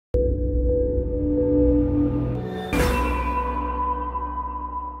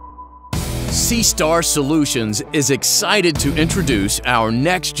SeaStar Solutions is excited to introduce our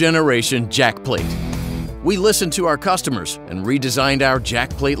next generation Jackplate. We listened to our customers and redesigned our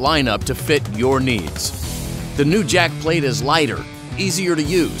Jackplate lineup to fit your needs. The new Jackplate is lighter, easier to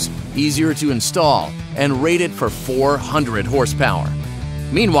use, easier to install, and rated for 400 horsepower.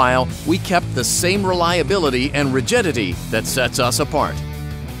 Meanwhile, we kept the same reliability and rigidity that sets us apart.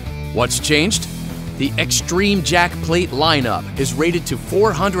 What's changed? The Xtreme Jackplate lineup is rated to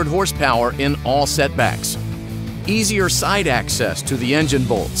 400 horsepower in all setbacks. Easier side access to the engine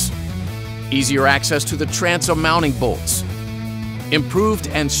bolts. Easier access to the transom mounting bolts. Improved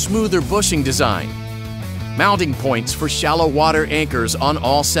and smoother bushing design. Mounting points for shallow water anchors on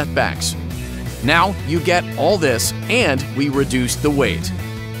all setbacks. Now you get all this and we reduced the weight.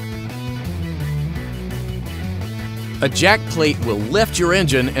 A Jackplate will lift your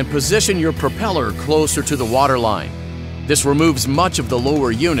engine and position your propeller closer to the waterline. This removes much of the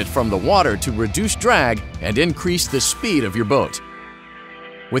lower unit from the water to reduce drag and increase the speed of your boat.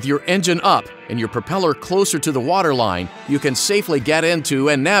 With your engine up and your propeller closer to the waterline, you can safely get into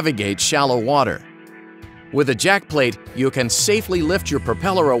and navigate shallow water. With a Jackplate, you can safely lift your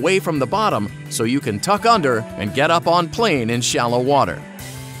propeller away from the bottom so you can tuck under and get up on plane in shallow water.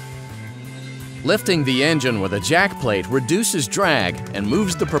 Lifting the engine with a Jackplate reduces drag and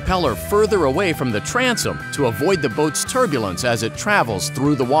moves the propeller further away from the transom to avoid the boat's turbulence as it travels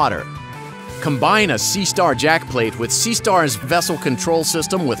through the water. Combine a SeaStar Jackplate with SeaStar's vessel control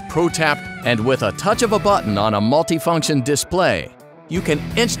system with ProTap, and with a touch of a button on a multifunction display, you can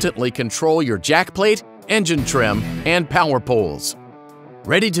instantly control your Jackplate, engine trim, and power poles.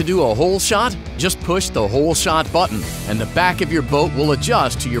 Ready to do a hole shot? Just push the hole shot button and the back of your boat will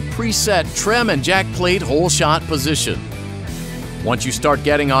adjust to your preset trim and Jackplate hole shot position. Once you start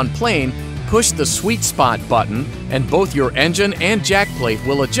getting on plane, push the sweet spot button and both your engine and Jackplate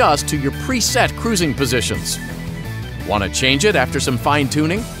will adjust to your preset cruising positions. Want to change it after some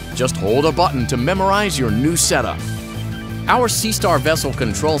fine-tuning? Just hold a button to memorize your new setup. Our SeaStar Vessel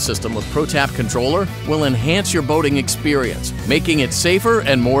Control System with ProTap Controller will enhance your boating experience, making it safer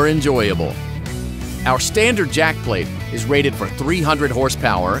and more enjoyable. Our standard Jackplate is rated for 300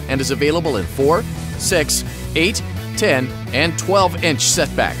 horsepower and is available in 4, 6, 8, 10, and 12-inch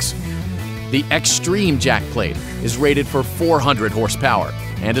setbacks. The Xtreme Jackplate is rated for 400 horsepower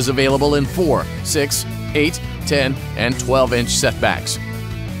and is available in 4, 6, 8, 10, and 12-inch setbacks.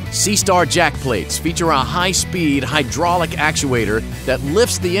 SeaStar Jackplates feature a high-speed hydraulic actuator that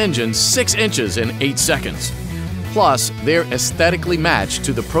lifts the engine 6 inches in 8 seconds. Plus, they're aesthetically matched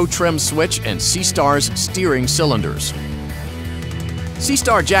to the ProTrim switch and SeaStar's steering cylinders.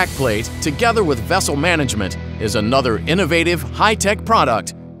 SeaStar Jackplate, together with vessel management, is another innovative, high-tech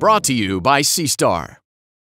product brought to you by SeaStar.